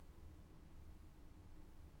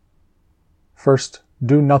First,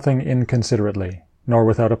 do nothing inconsiderately, nor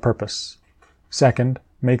without a purpose. Second,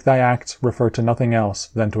 make thy acts refer to nothing else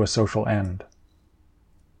than to a social end.